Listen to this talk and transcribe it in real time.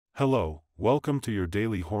Hello, welcome to your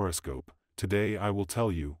daily horoscope. Today I will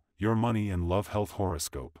tell you your money and love health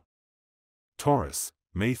horoscope. Taurus,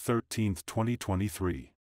 May 13,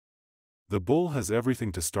 2023. The bull has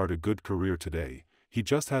everything to start a good career today. He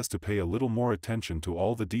just has to pay a little more attention to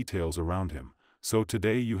all the details around him. So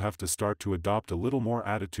today you have to start to adopt a little more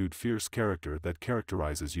attitude, fierce character that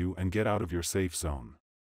characterizes you, and get out of your safe zone.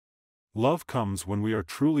 Love comes when we are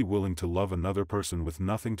truly willing to love another person with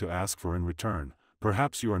nothing to ask for in return.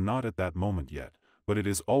 Perhaps you are not at that moment yet, but it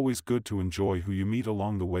is always good to enjoy who you meet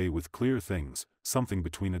along the way with clear things, something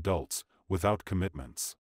between adults, without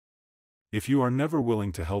commitments. If you are never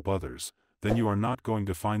willing to help others, then you are not going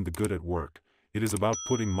to find the good at work. It is about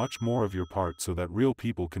putting much more of your part so that real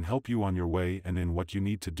people can help you on your way and in what you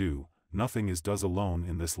need to do. Nothing is done alone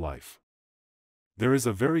in this life. There is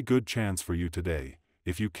a very good chance for you today.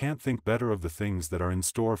 If you can't think better of the things that are in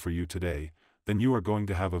store for you today, then you are going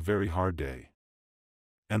to have a very hard day.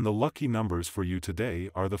 And the lucky numbers for you today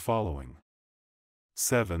are the following: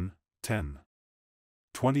 7, 10,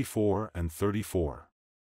 24 and 34.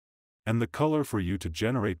 And the color for you to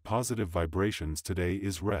generate positive vibrations today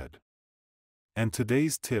is red. And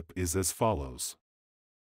today's tip is as follows.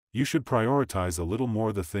 You should prioritize a little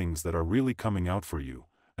more the things that are really coming out for you,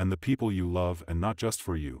 and the people you love, and not just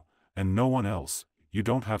for you, and no one else. You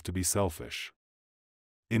don't have to be selfish.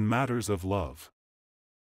 In matters of love,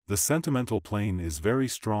 the sentimental plane is very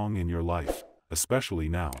strong in your life, especially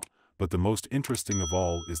now, but the most interesting of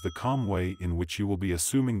all is the calm way in which you will be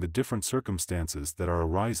assuming the different circumstances that are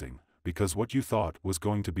arising, because what you thought was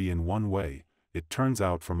going to be in one way, it turns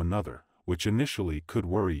out from another, which initially could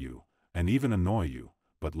worry you, and even annoy you,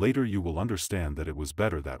 but later you will understand that it was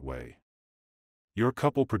better that way. Your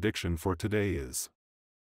couple prediction for today is: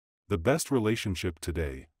 the best relationship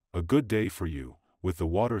today, a good day for you, with the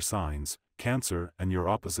water signs, Cancer, and your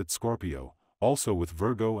opposite Scorpio, also with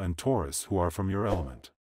Virgo and Taurus who are from your element.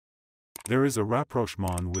 There is a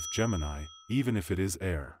rapprochement with Gemini, even if it is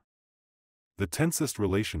air. The tensest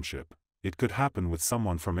relationship, it could happen with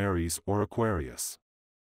someone from Aries or Aquarius.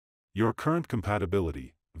 Your current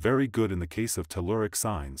compatibility, very good in the case of telluric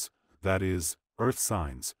signs, that is, earth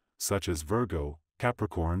signs, such as Virgo,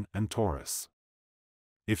 Capricorn, and Taurus.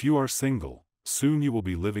 If you are single, soon you will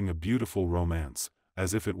be living a beautiful romance,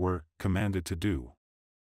 as if it were commanded to do.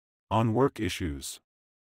 On work issues,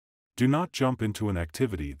 do not jump into an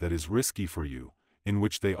activity that is risky for you, in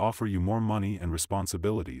which they offer you more money and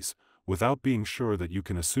responsibilities, without being sure that you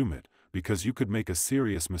can assume it, because you could make a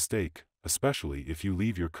serious mistake, especially if you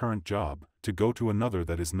leave your current job to go to another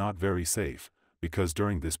that is not very safe, because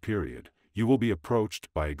during this period, you will be approached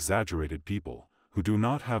by exaggerated people, who do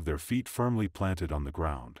not have their feet firmly planted on the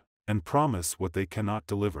ground, and promise what they cannot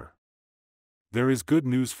deliver. There is good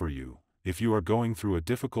news for you, if you are going through a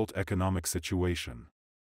difficult economic situation.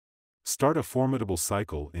 Start a formidable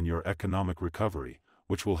cycle in your economic recovery,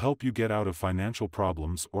 which will help you get out of financial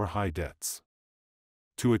problems or high debts.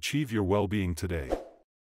 To achieve your well-being today.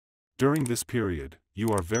 During this period, you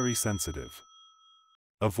are very sensitive.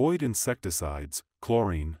 Avoid insecticides,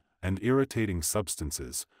 chlorine, and irritating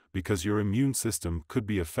substances, because your immune system could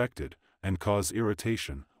be affected and cause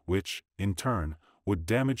irritation, which, in turn, would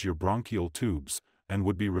damage your bronchial tubes, and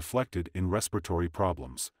would be reflected in respiratory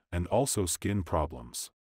problems, and also skin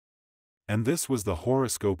problems. And this was the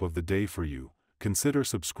horoscope of the day for you. Consider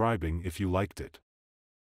subscribing if you liked it.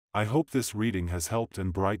 I hope this reading has helped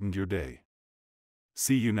and brightened your day.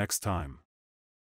 See you next time.